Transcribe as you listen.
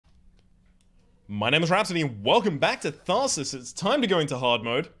My name is Rhapsody and welcome back to Tharsis. It's time to go into hard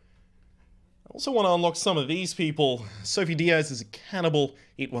mode. I also want to unlock some of these people. Sophie Diaz is a cannibal,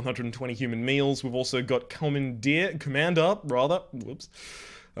 eat 120 human meals. We've also got Commander,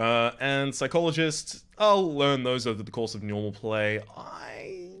 and Psychologist. I'll learn those over the course of normal play.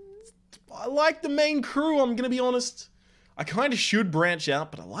 I like the main crew, I'm gonna be honest. I kind of should branch out,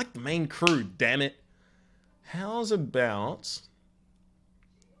 but I like the main crew, damn it. How's about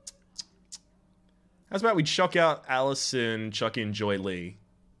we chuck out Allison, chuck in Joy Lee?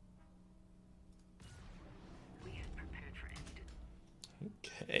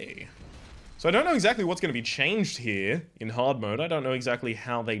 Okay. So I don't know exactly what's going to be changed here in hard mode. I don't know exactly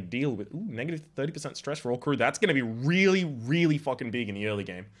how they deal with... Ooh, negative 30% stress for all crew. That's going to be really, really fucking big in the early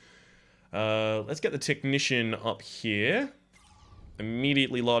game. Let's get the technician up here.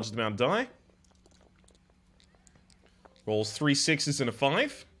 Immediately largest amount die. Rolls 3 6s and a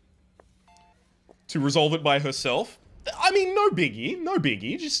 5. To resolve it by herself. I mean, no biggie, no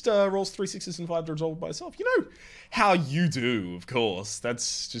biggie. Just rolls 3 6s and 5 to resolve it by herself. You know how you do, of course.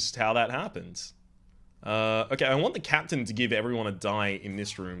 That's just how that happens. Okay, I want the captain to give everyone a die in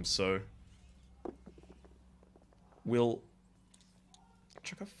this room, so... We'll...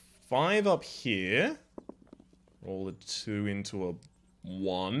 chuck a 5 up here. Roll a 2 into a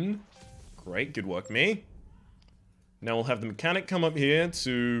 1. Great, good work, me. Now we'll have the mechanic come up here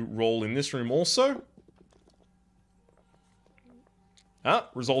to roll in this room also.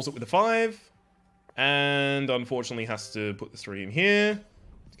 Resolves it with a 5. And unfortunately has to put the 3 in here.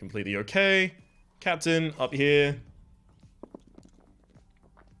 It's completely okay. Captain, up here.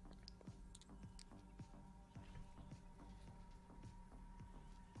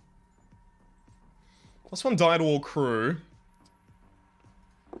 +1 die to all crew.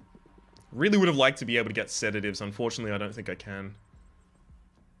 Really would have liked to be able to get sedatives. Unfortunately, I don't think I can.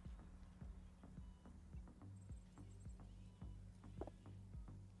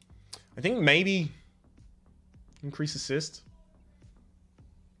 I think maybe increase assist.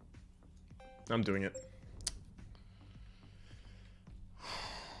 I'm doing it.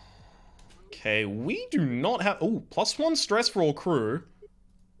 Okay, we do not have... Ooh, +1 stress for all crew.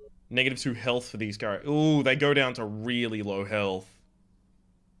 -2 health for these guys. Ooh, they go down to really low health.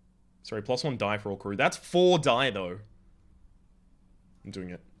 Sorry, +1 die for all crew. That's 4 die, though. I'm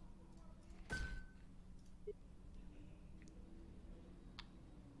doing it.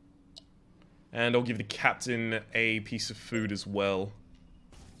 And I'll give the captain a piece of food as well.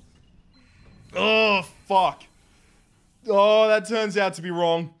 Oh, fuck. Oh, that turns out to be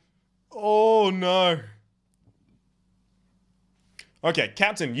wrong. Oh, no. Okay,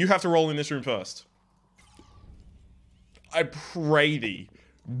 captain, you have to roll in this room first. I pray thee.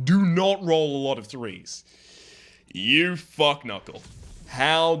 Do not roll a lot of 3s. You fuckknuckle.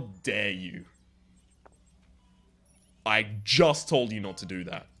 How dare you? I just told you not to do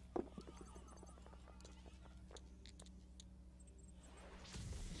that.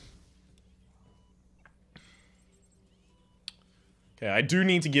 Okay, I do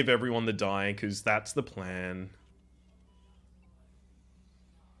need to give everyone the die, because that's the plan.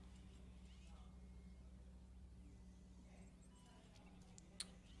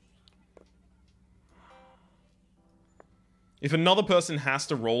 If another person has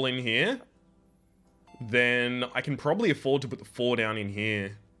to roll in here, then I can probably afford to put the 4 down in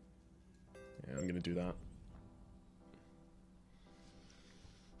here. Yeah, I'm gonna do that.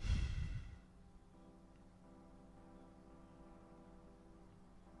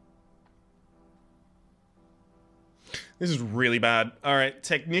 This is really bad. Alright,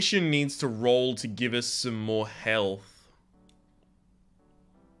 technician needs to roll to give us some more health.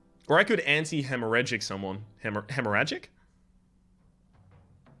 Or I could anti-hemorrhagic someone. Hemorrhagic?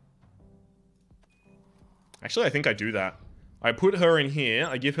 Actually, I think I do that. I put her in here,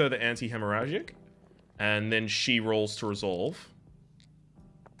 I give her the anti-hemorrhagic, and then she rolls to resolve.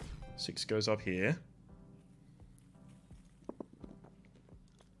 6 goes up here.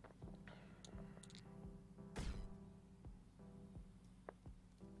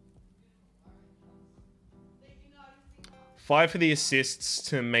 Five for the assists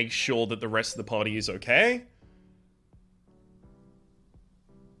to make sure that the rest of the party is okay.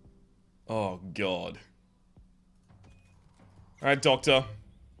 Oh, God. Alright, Doctor.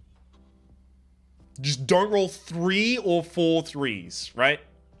 Just don't roll 3 or 4 3s, right?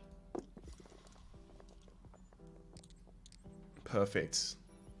 Perfect.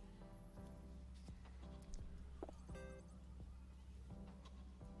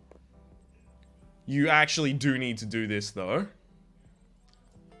 You actually do need to do this, though.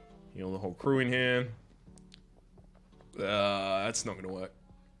 Heal the whole crew in here. That's not gonna work.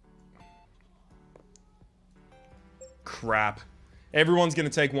 crap. Everyone's gonna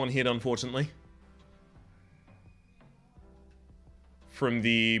take one hit, unfortunately. From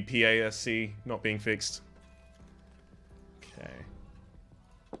the PASC not being fixed. Okay.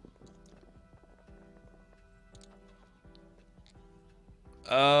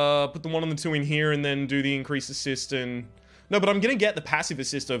 Put the 1 and the 2 in here and then do the increased assist and... No, but I'm gonna get the passive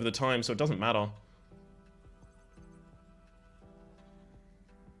assist over the time, so it doesn't matter.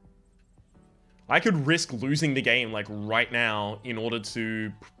 I could risk losing the game, like, right now in order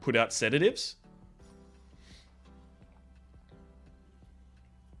to put out sedatives.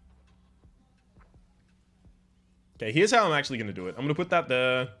 Okay, here's how I'm actually gonna do it. I'm gonna put that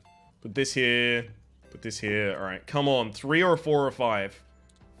there, put this here, put this here. Alright, come on. 3 or a 4 or a 5.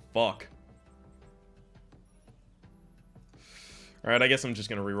 Fuck. Alright, I guess I'm just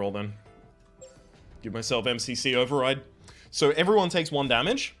gonna reroll then. Give myself MCC override. So everyone takes 1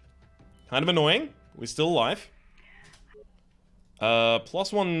 damage. Kind of annoying. We're still alive.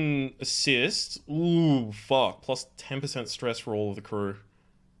 Plus 1 assist. Ooh, fuck. Plus 10% stress for all of the crew.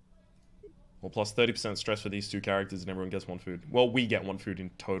 Or plus 30% stress for these 2 characters and everyone gets 1 food. Well, we get 1 food in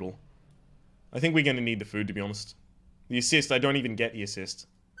total. I think we're gonna need the food, to be honest. The assist, I don't even get the assist.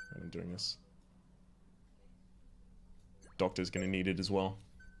 I'm doing this. Doctor's gonna need it as well.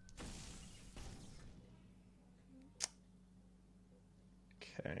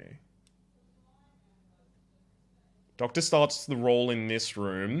 Okay. Doctor starts the roll in this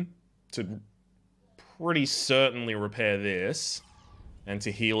room to pretty certainly repair this and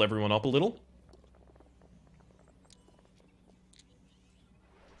to heal everyone up a little.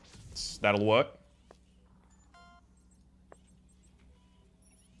 That'll work.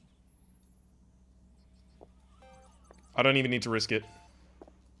 I don't even need to risk it.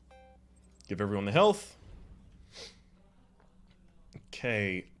 Give everyone the health.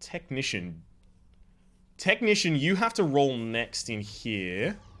 Okay, Technician. Technician, you have to roll next in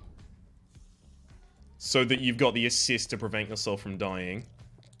here. So that you've got the assist to prevent yourself from dying.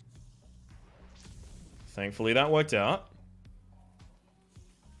 Thankfully that worked out.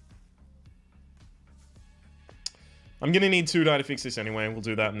 I'm gonna need 2 die to fix this anyway. We'll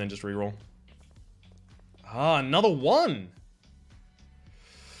do that and then just reroll. Ah, another 1!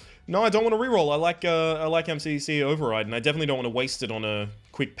 No, I don't want to reroll. I like MCC override, and I definitely don't want to waste it on a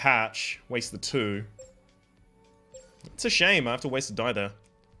quick patch. Waste the 2. It's a shame. I have to waste a die there.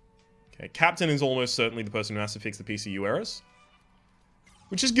 Okay, Captain is almost certainly the person who has to fix the PCU errors.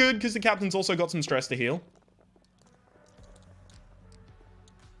 Which is good, because the Captain's also got some stress to heal.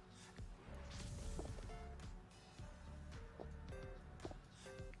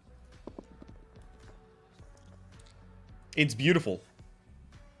 It's beautiful.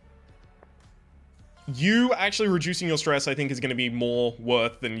 You actually reducing your stress, I think, is going to be more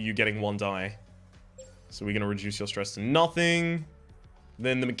worth than you getting 1 die. So we're going to reduce your stress to nothing.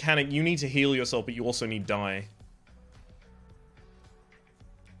 Then the mechanic, you need to heal yourself, but you also need die.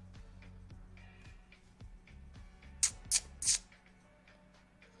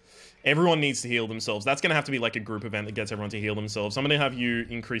 Everyone needs to heal themselves. That's going to have to be like a group event that gets everyone to heal themselves. I'm going to have you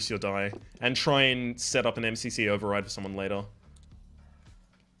increase your die and try and set up an MCC override for someone later.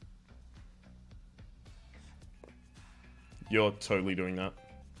 You're totally doing that.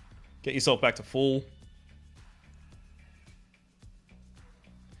 Get yourself back to full.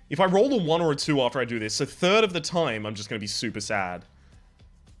 If I roll a 1 or a 2 after I do this, a third of the time, I'm just going to be super sad.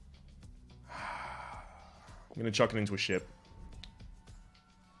 I'm going to chuck it into a ship.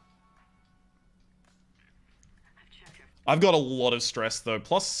 I've got a lot of stress, though.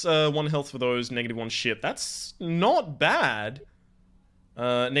 Plus 1 health for those, -1 ship. That's not bad.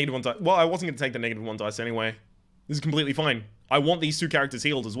 -1 dice. Well, I wasn't going to take the -1 dice anyway. This is completely fine. I want these 2 characters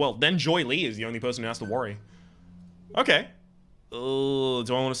healed as well. Then Joy Lee is the only person who has to worry. Okay. Do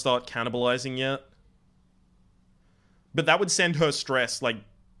I want to start cannibalizing yet? But that would send her stress, like,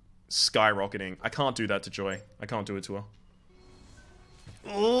 skyrocketing. I can't do that to Joy. I can't do it to her.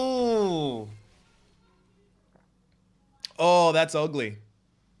 Ooh. Oh, that's ugly.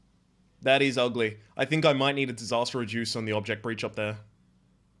 That is ugly. I think I might need a disaster reduce on the object breach up there.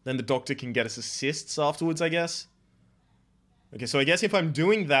 Then the doctor can get us assists afterwards, I guess. Okay, so I guess if I'm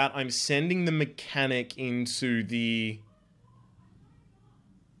doing that, I'm sending the mechanic into the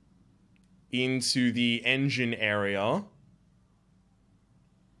engine area.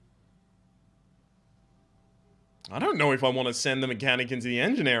 I don't know if I want to send the mechanic into the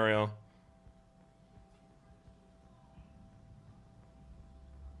engine area.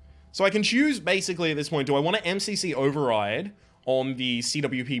 So I can choose, basically, at this point, do I want to MCC override on the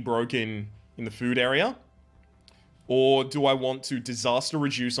CWP broken in the food area? Or do I want to disaster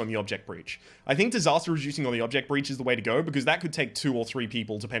reduce on the object breach? I think disaster reducing on the object breach is the way to go, because that could take 2 or 3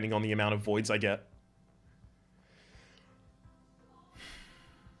 people depending on the amount of voids I get.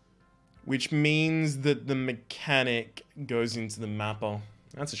 Which means that the mechanic goes into the mapper.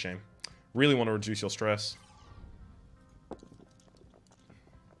 That's a shame. Really want to reduce your stress.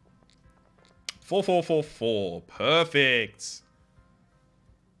 4-4-4-4. Perfect.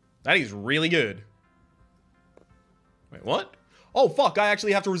 That is really good. Wait, what? Oh, fuck, I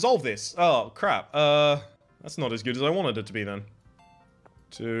actually have to resolve this. Oh, crap. That's not as good as I wanted it to be then.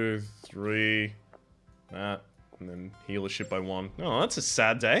 2, 3, that, and then heal a ship by 1. Oh, that's a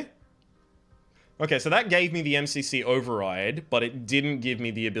sad day. Okay, so that gave me the MCC override, but it didn't give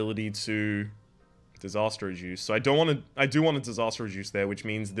me the ability to disaster reduce. So I do want to disaster reduce there, which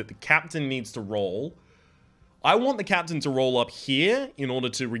means that the captain needs to roll. I want the captain to roll up here in order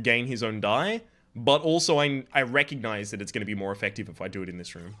to regain his own die. But also, I recognize that it's going to be more effective if I do it in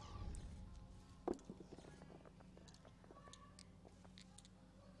this room.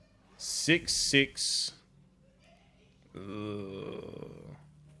 Six, 6.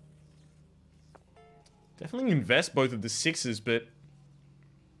 Definitely invest both of the 6s, but...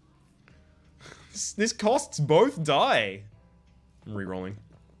 this costs both die. I'm re-rolling.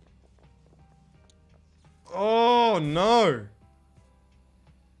 Oh, no.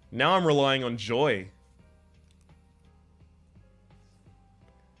 Now I'm relying on joy.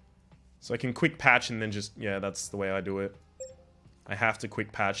 So I can quick patch and then just... yeah, that's the way I do it. I have to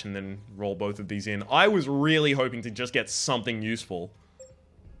quick patch and then roll both of these in. I was really hoping to just get something useful.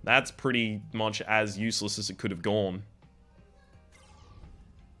 That's pretty much as useless as it could have gone.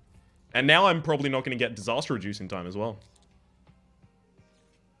 And now I'm probably not going to get disaster reduce in time as well.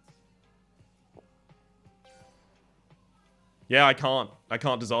 Yeah, I can't. I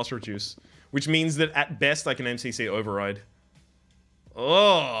can't disaster reduce. Which means that at best I can MCC override.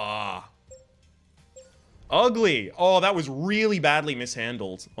 Ugh. Ugly. Oh, that was really badly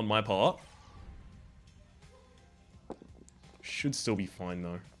mishandled on my part. Should still be fine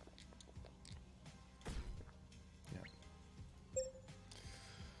though. Yeah.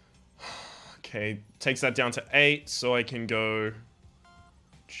 Okay, takes that down to 8, so I can go...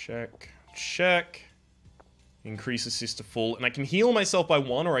 check, check. Increase assist to full. And I can heal myself by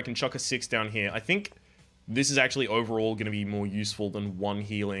 1, or I can chuck a 6 down here. I think this is actually overall going to be more useful than 1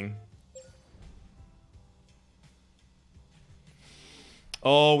 healing.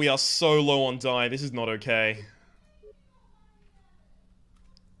 Oh, we are so low on die. This is not okay.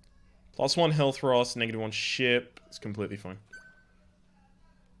 +1 health for us, -1 ship. It's completely fine.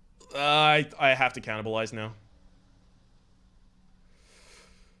 I have to cannibalize now.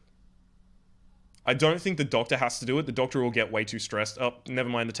 I don't think the doctor has to do it. The doctor will get way too stressed. Oh, never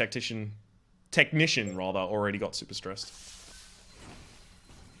mind. The technician rather, already got super stressed.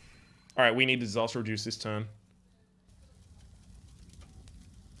 Alright, we need to disaster reduce this turn.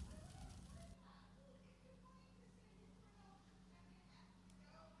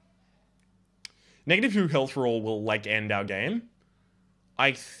 -2 health for all will, like, end our game.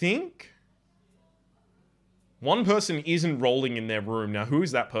 I think... one person isn't rolling in their room. Now, who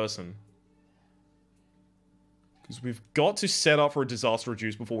is that person? Because we've got to set up for a disaster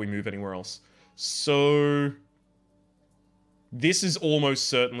reduce before we move anywhere else. So... this is almost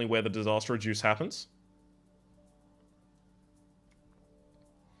certainly where the disaster reduce happens.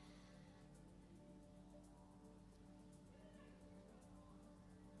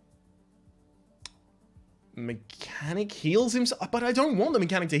 Mechanic heals himself? But I don't want the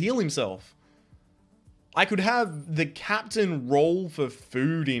mechanic to heal himself. I could have the captain roll for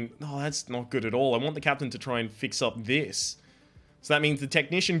food in... oh, that's not good at all. I want the captain to try and fix up this. So that means the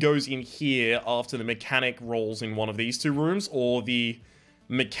technician goes in here after the mechanic rolls in one of these 2 rooms, or the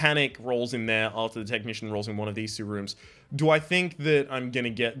mechanic rolls in there after the technician rolls in one of these 2 rooms. Do I think that I'm going to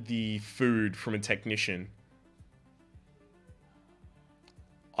get the food from a technician?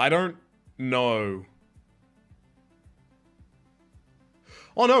 I don't know.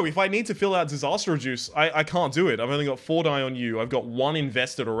 Oh no, if I need to fill out disaster reduce, I can't do it. I've only got 4 die on you. I've got 1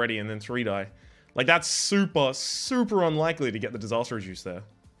 invested already and then 3 die. Like, that's super, super unlikely to get the disaster reduce there.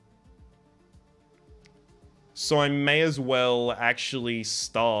 So I may as well actually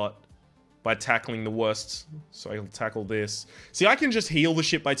start by tackling the worst. So I'll tackle this. See, I can just heal the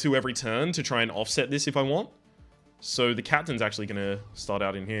ship by 2 every turn to try and offset this if I want. So the captain's actually going to start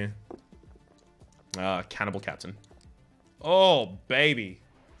out in here. Cannibal captain. Oh, baby.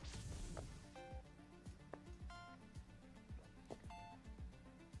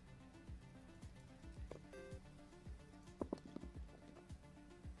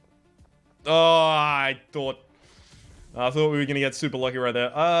 Oh, I thought... I thought we were gonna get super lucky right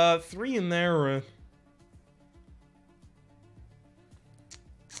there. 3 in there.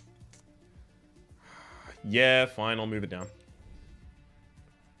 Yeah, fine, I'll move it down.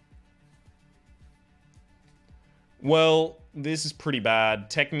 Well, this is pretty bad.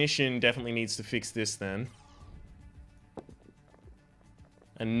 Technician definitely needs to fix this then.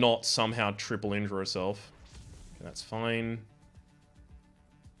 And not somehow triple injure herself. Okay, that's fine.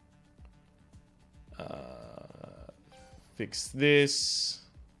 Fix this.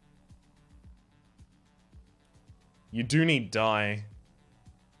 You do need die.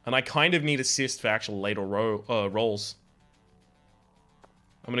 And I kind of need assist for actual later rolls.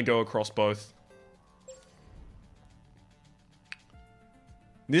 I'm gonna go across both.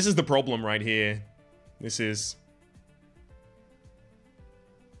 This is the problem right here. This is...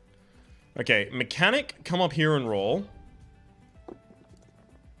 Okay, mechanic, come up here and roll.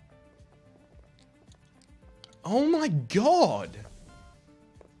 Oh my god!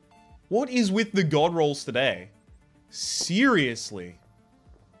 What is with the god rolls today? Seriously.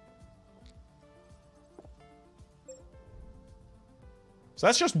 So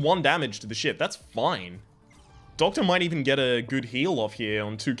that's just 1 damage to the ship. That's fine. Doctor might even get a good heal off here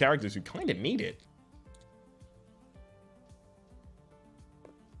on 2 characters who kind of need it.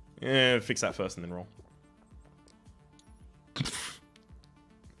 Yeah, fix that first and then roll.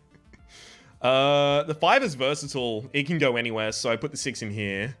 The 5 is versatile. It can go anywhere, so I put the 6 in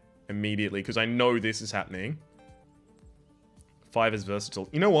here immediately because I know this is happening. 5 is versatile.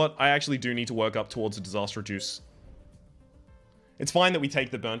 You know what? I actually do need to work up towards a disaster reduce. It's fine that we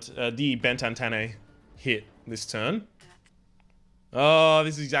take the bent antennae hit this turn. Oh,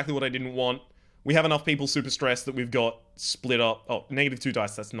 this is exactly what I didn't want. We have enough people super stressed that we've got split up. Oh, -2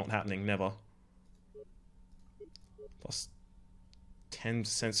 dice. That's not happening. Never. Plus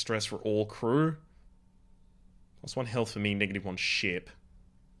 10% stress for all crew. Plus 1 health for me. -1 ship.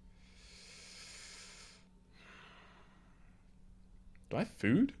 Do I have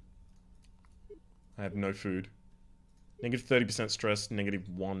food? I have no food. -30% stress.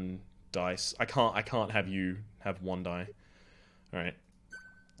 -1 dice. I can't have you have 1 die. Alright.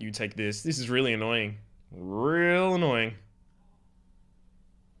 You take this. This is really annoying. Real annoying.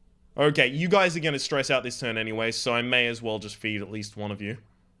 Okay, you guys are going to stress out this turn anyway, so I may as well just feed at least one of you.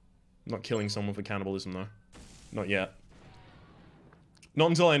 I'm not killing someone for cannibalism, though. Not yet.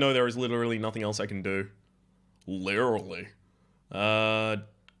 Not until I know there is literally nothing else I can do. Literally.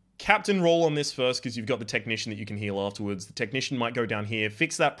 Captain roll on this first, because you've got the technician that you can heal afterwards. The technician might go down here,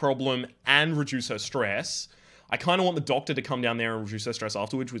 fix that problem, and reduce her stress. I kind of want the doctor to come down there and reduce her stress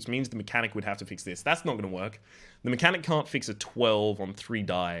afterwards, which means the mechanic would have to fix this. That's not going to work. The mechanic can't fix a 12 on 3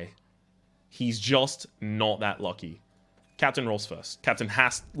 die. He's just not that lucky. Captain rolls first. Captain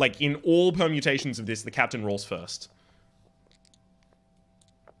has... Like, in all permutations of this, the captain rolls first.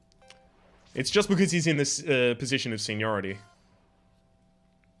 It's just because he's in this position of seniority.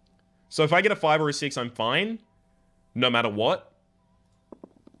 So if I get a 5 or a 6, I'm fine. No matter what.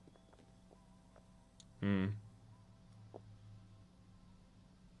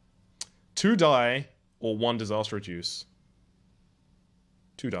 2 die or 1 disaster reduce.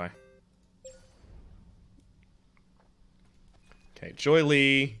 2 die. Okay, Joy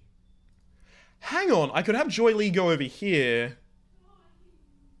Lee. Hang on, I could have Joy Lee go over here.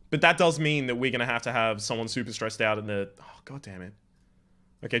 But that does mean that we're going to have someone super stressed out in the... Oh, god damn it.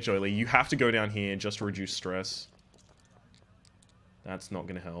 Okay, Joy Lee, you have to go down here just to reduce stress. That's not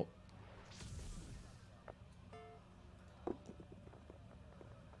going to help.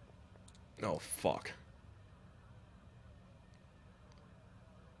 Oh, fuck.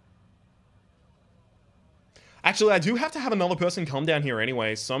 Actually, I do have to have another person come down here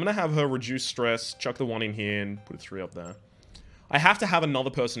anyway, so I'm going to have her reduce stress, chuck the 1 in here, and put a 3 up there. I have to have another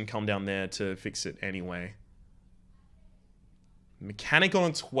person come down there to fix it anyway. Mechanic on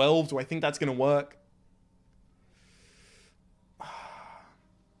a 12, do I think that's going to work?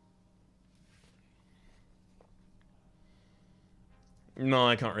 No,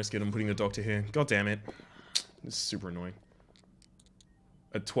 I can't risk it. I'm putting the doctor here. God damn it. This is super annoying.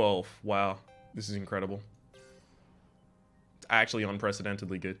 At 12. Wow. This is incredible. It's actually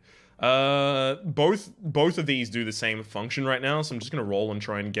unprecedentedly good. Both of these do the same function right now, so I'm just going to roll and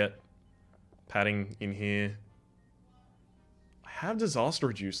try and get padding in here. I have disaster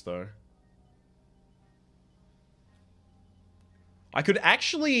reduce, though. I could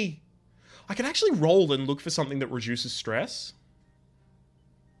actually roll and look for something that reduces stress.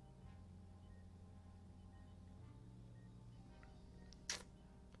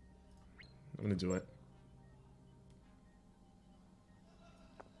 I'm gonna do it.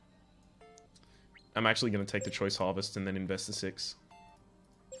 I'm actually going to take the Choice Harvest and then invest the 6.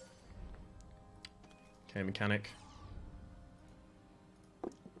 Okay, Mechanic.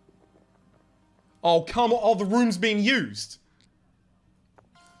 Oh, come on. Oh, the room's being used.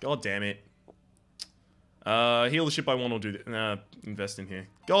 God damn it. Heal the ship by 1 or do this. Invest in here.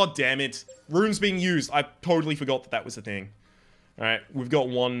 God damn it. Rune's being used. I totally forgot that that was a thing. Alright, we've got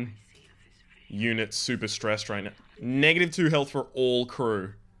 1 unit super stressed right now. -2 health for all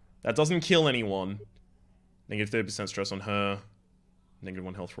crew. That doesn't kill anyone. -30% stress on her.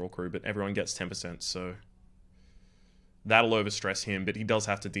 -1 health for all crew, but everyone gets 10%, so... That'll overstress him, but he does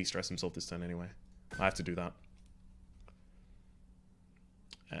have to de-stress himself this turn anyway. I have to do that.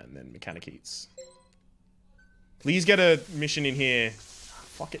 And then Mechanic Eats. Please get a mission in here.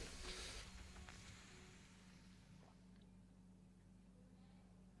 Fuck it.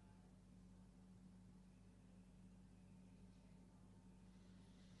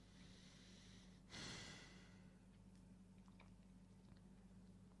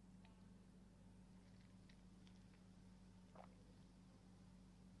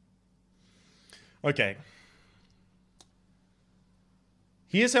 Okay.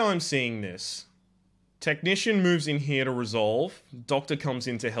 Here's how I'm seeing this. Technician moves in here to resolve. Doctor comes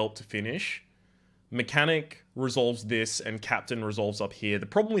in to help to finish. Mechanic resolves this, and Captain resolves up here. The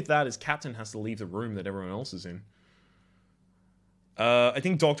problem with that is Captain has to leave the room that everyone else is in. I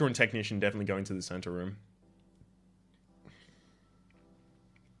think Doctor and Technician definitely go into the center room.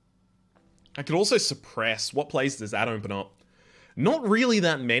 I could also suppress. What plays does that open up? Not really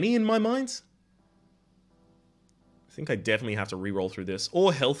that many in my mind. I think I definitely have to re-roll through this.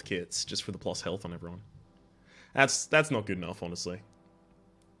 Or health kits, just for the plus health on everyone. That's not good enough, honestly.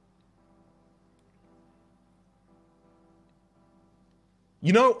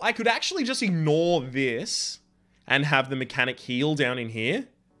 You know, I could actually just ignore this and have the Mechanic heal down in here.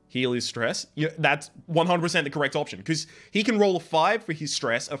 Heal his stress. Yeah, that's 100% the correct option. Because he can roll a 5 for his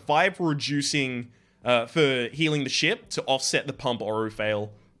stress, a 5 for reducing, for healing the ship to offset the pump or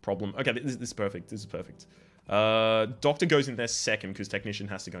fail problem. Okay, this is perfect. This is perfect. Doctor goes in there second because Technician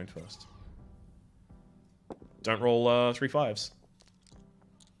has to go in first. Don't roll 3 5s.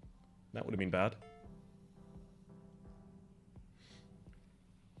 That would have been bad.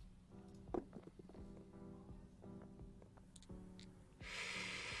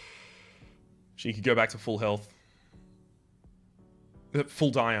 She could go back to full health.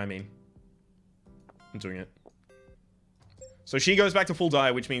 Full die, I mean. I'm doing it. So she goes back to full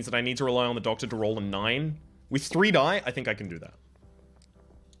die, which means that I need to rely on the Doctor to roll a 9. With 3 die, I think I can do that.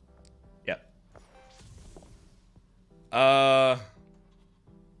 Yep.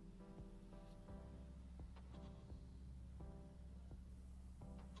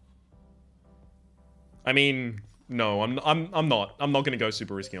 I mean, no, I'm not. I'm not gonna go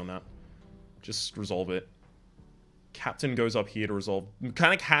super risky on that. Just resolve it. Captain goes up here to resolve.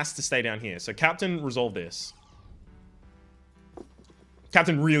 Mechanic has to stay down here. So Captain, resolve this.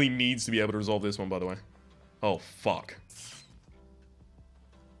 Captain really needs to be able to resolve this one, by the way. Oh, fuck.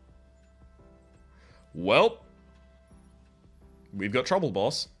 Well. We've got trouble,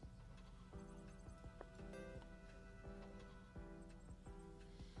 boss.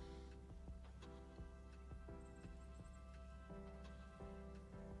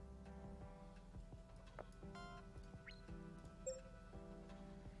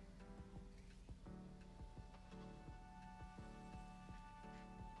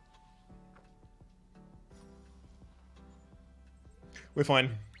 We're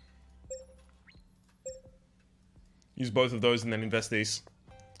fine. Use both of those and then invest these.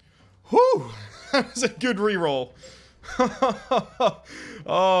 Whew! That was a good reroll.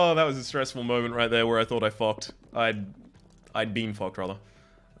 Oh, that was a stressful moment right there where I thought I fucked. I'd been fucked, rather.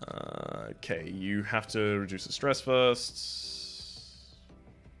 Okay, you have to reduce the stress first.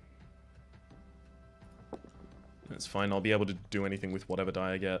 That's fine, I'll be able to do anything with whatever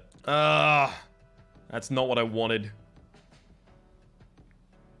die I get. That's not what I wanted.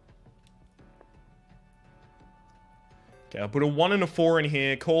 Okay, I'll put a 1 and a 4 in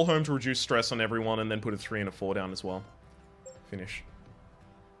here, call home to reduce stress on everyone, and then put a 3 and a 4 down as well. Finish.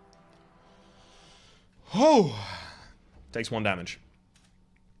 Oh! Takes 1 damage.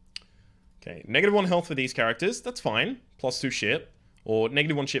 Okay, -1 health for these characters, that's fine. +2 ship, or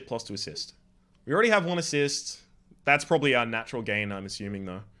 -1 ship +2 assist. We already have 1 assist. That's probably our natural gain, I'm assuming,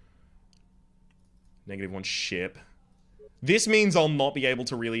 though. -1 ship. This means I'll not be able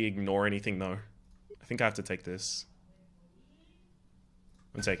to really ignore anything, though. I think I have to take this.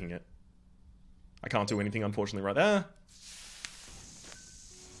 I'm taking it. I can't do anything, unfortunately, right there.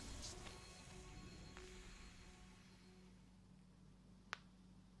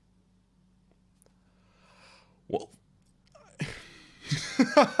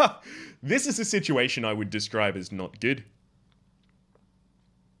 This is a situation I would describe as not good.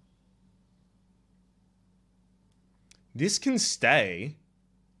 This can stay.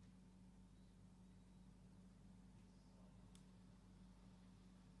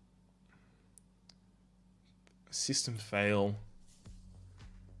 System fail.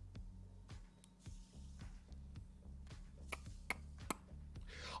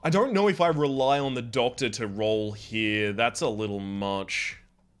 I don't know if I rely on the doctor to roll here. That's a little much.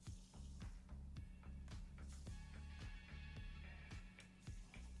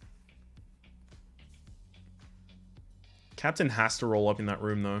 Captain has to roll up in that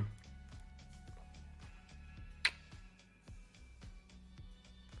room, though.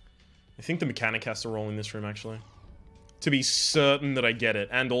 I think the mechanic has to roll in this room, actually. To be certain that I get it.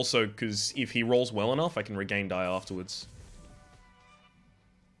 And also, because if he rolls well enough, I can regain die afterwards.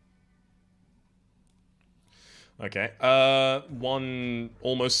 Okay. One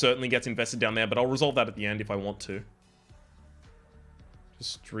almost certainly gets invested down there, but I'll resolve that at the end if I want to.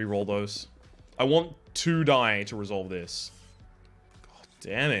 Just re-roll those. I want 2 die to resolve this. God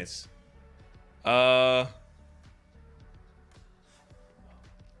damn it.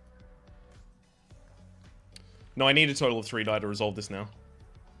 No, I need a total of 3 die to resolve this now.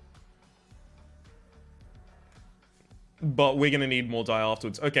 But we're gonna need more die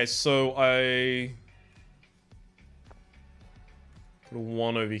afterwards. Okay, so I... put a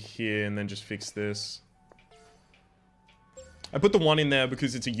 1 over here and then just fix this. I put the 1 in there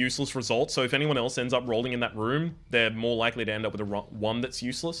because it's a useless result, so if anyone else ends up rolling in that room, they're more likely to end up with a 1 that's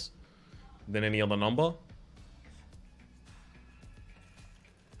useless than any other number.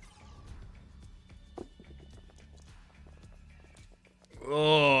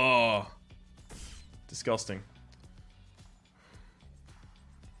 Ugh. Disgusting.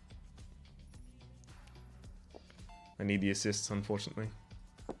 I need the assists, unfortunately.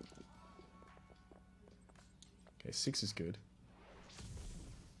 Okay, 6 is good.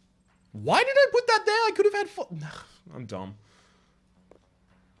 Why did I put that there? I could have had 4. I'm dumb.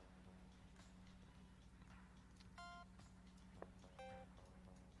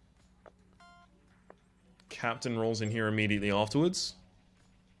 Captain rolls in here immediately afterwards.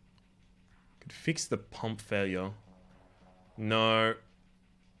 Could fix the pump failure. No.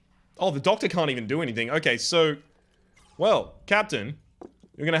 Oh, the doctor can't even do anything. Okay, so... well, Captain,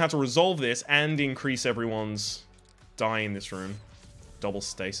 you're going to have to resolve this and increase everyone's die in this room. Double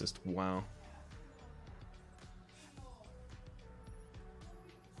stasis. Wow.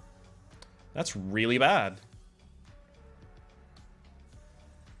 That's really bad.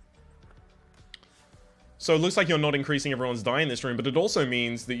 So it looks like you're not increasing everyone's die in this room, but it also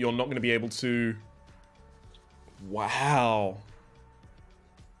means that you're not going to be able to... wow.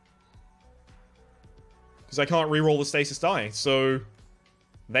 Because I can't reroll the stasis die, so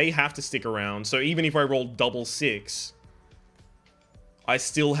they have to stick around. So even if I roll double 6, I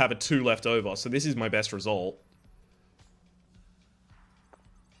still have a 2 left over. So this is my best result.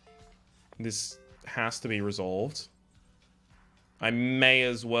 This has to be resolved. I may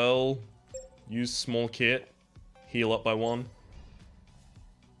as well use small kit, heal up by 1.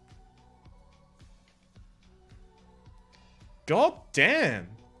 God damn!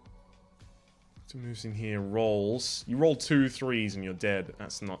 So moves in here, rolls. You roll 2 3s and you're dead.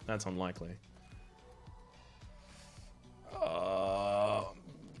 That's unlikely.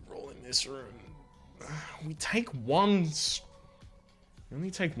 Roll in this room. We take 1. We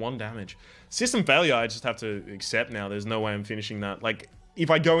only take 1 damage. System failure, I just have to accept now. There's no way I'm finishing that. Like, if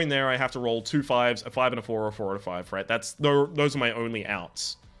I go in there, I have to roll 2 5s, a 5 and a 4, or a 4 and a 5, right? Those are my only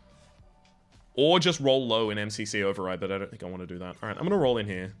outs. Or just roll low in MCC override, but I don't think I want to do that. Alright, I'm going to roll in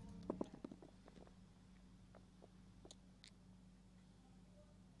here.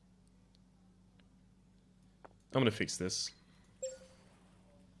 I'm going to fix this.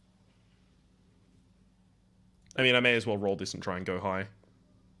 I mean, I may as well roll this and try and go high.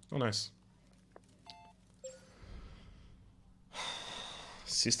 Oh, nice.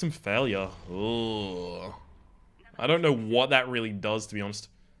 System failure. Ugh. I don't know what that really does, to be honest.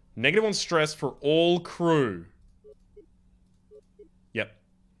 -1 stress for all crew. Yep.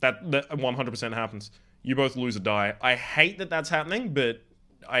 That 100% happens. You both lose a die. I hate that that's happening, but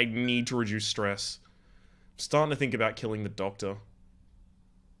I need to reduce stress. I'm starting to think about killing the doctor.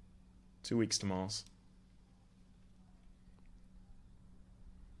 2 weeks to Mars.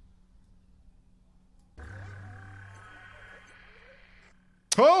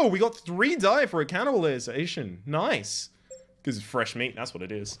 Oh, we got 3 die for a cannibalization. Nice. Because it's fresh meat, that's what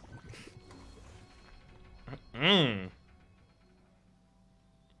it is.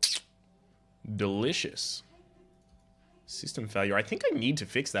 Delicious. System failure. I think I need to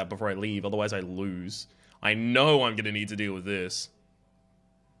fix that before I leave, otherwise I lose. I know I'm going to need to deal with this.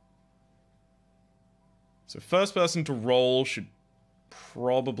 So first person to roll should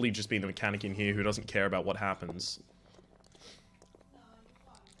probably just be the mechanic in here who doesn't care about what happens.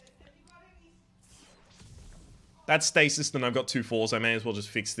 That's stasis, then I've got 2 4s. I may as well just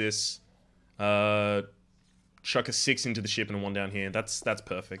fix this. Chuck a 6 into the ship and a 1 down here. That's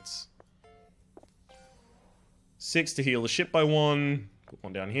perfect. 6 to heal the ship by 1. Put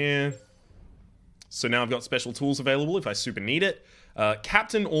 1 down here. So now I've got special tools available if I super need it.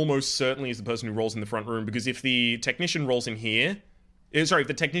 Captain almost certainly is the person who rolls in the front room, because if the technician rolls in here... sorry, if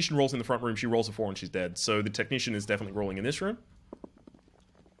the technician rolls in the front room, she rolls a 4 and she's dead. So the technician is definitely rolling in this room.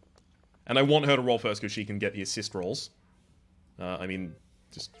 And I want her to roll first because she can get the assist rolls. I mean,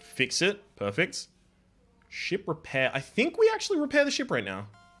 just fix it. Perfect. Ship repair. I think we actually repair the ship right now.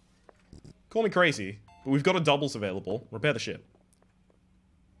 Call me crazy, but we've got a doubles available. Repair the ship.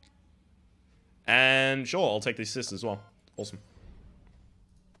 And sure, I'll take the assist as well. Awesome.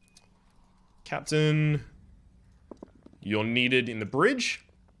 Captain, you're needed in the bridge.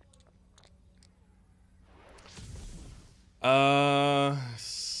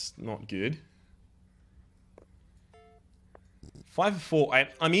 Not good. 5 of 4.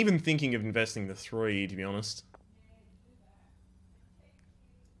 I'm even thinking of investing the 3, to be honest.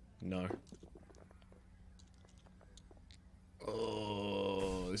 No.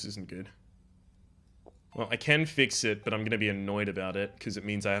 Oh, this isn't good. Well, I can fix it, but I'm going to be annoyed about it, because it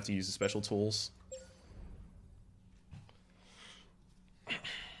means I have to use the special tools.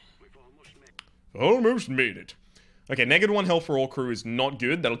 Almost made it. Okay, -1 health for all crew is not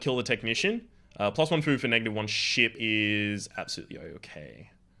good. That'll kill the technician. +1 food for -1 ship is absolutely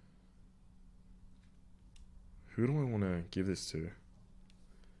okay. Who do I want to give this to?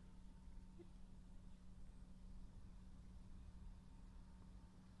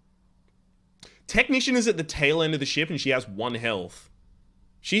 Technician is at the tail end of the ship and she has 1 health.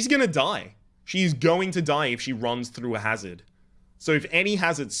 She's gonna die. She's going to die if she runs through a hazard. So if any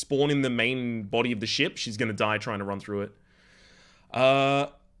hazards spawn in the main body of the ship, she's gonna die trying to run through it.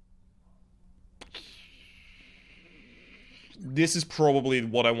 This is probably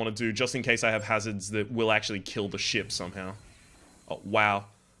what I want to do, just in case I have hazards that will actually kill the ship somehow. Oh, wow.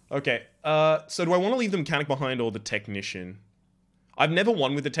 Okay, so do I want to leave the mechanic behind or the technician? I've never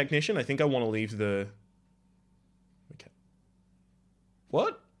won with the technician. I think I want to leave the... Okay.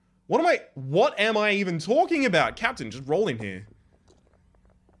 What? What am I even talking about? Captain, just roll in here.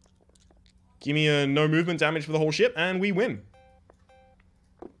 Give me a no movement damage for the whole ship, and we win.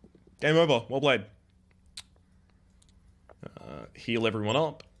 Game over. Well played. Heal everyone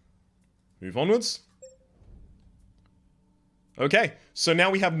up. Move onwards. Okay, so now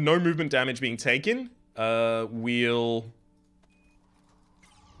we have no movement damage being taken. We'll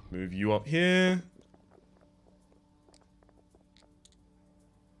move you up here.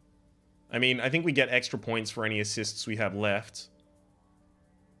 I mean, I think we get extra points for any assists we have left.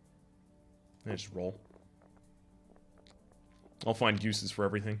 Let's just roll. I'll find uses for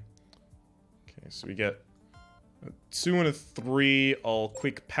everything. Okay, so we get a 2 and a 3. I'll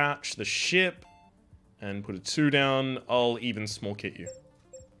quick patch the ship and put a 2 down. I'll even small kit you.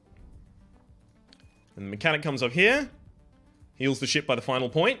 And the mechanic comes up here, heals the ship by the final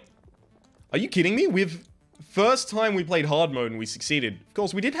point. Are you kidding me? First time we played hard mode and we succeeded. Of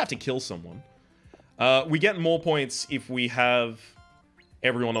course, we did have to kill someone. We get more points if we have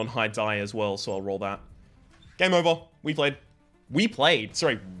everyone on high die as well, so I'll roll that. Game over. We played. We played.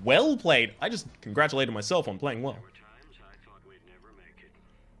 Sorry, well played. I just congratulated myself on playing well.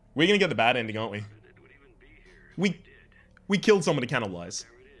 We're gonna get the bad ending, aren't we? We killed someone to cannibalize.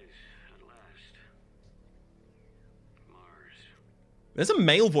 There's a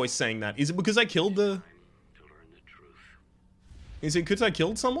male voice saying that. Is it because I killed the... Is it because I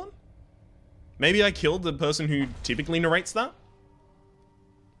killed someone? Maybe I killed the person who typically narrates that?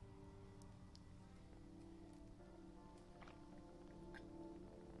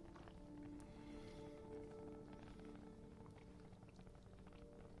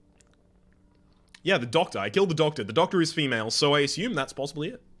 Yeah, the doctor. I killed the doctor. The doctor is female, so I assume that's possibly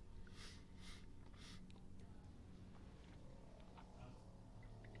it.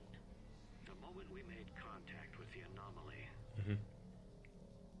 The moment we made contact with the anomaly,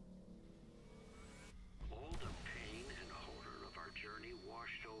 all the pain and horror of our journey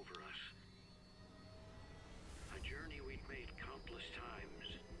washed over us. A journey we'd made countless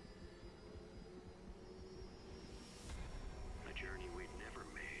times. A journey we'd never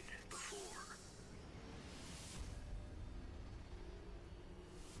made before.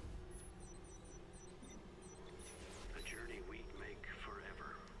 A journey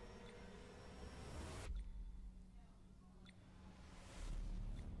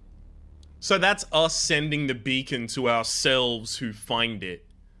So that's us sending the beacon to ourselves who find it.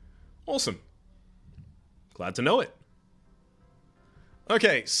 Awesome. Glad to know it.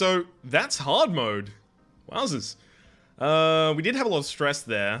 Okay, so that's hard mode. Wowzers. We did have a lot of stress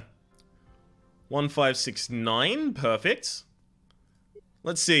there. 1569, perfect.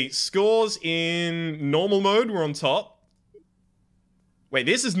 Let's see, scores in normal mode, we're on top. Wait,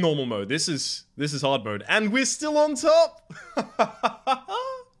 this is normal mode, this is hard mode, and we're still on top!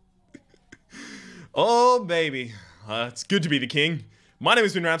 Oh, baby. It's good to be the king. My name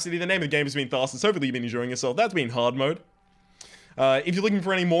has been Rhapsody, the name of the game has been Tharsis. Hopefully you've been enjoying yourself. That's been hard mode. If you're looking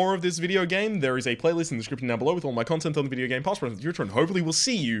for any more of this video game, there is a playlist in the description down below with all my content on the video game, past, present, future, and hopefully we'll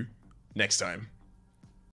see you next time.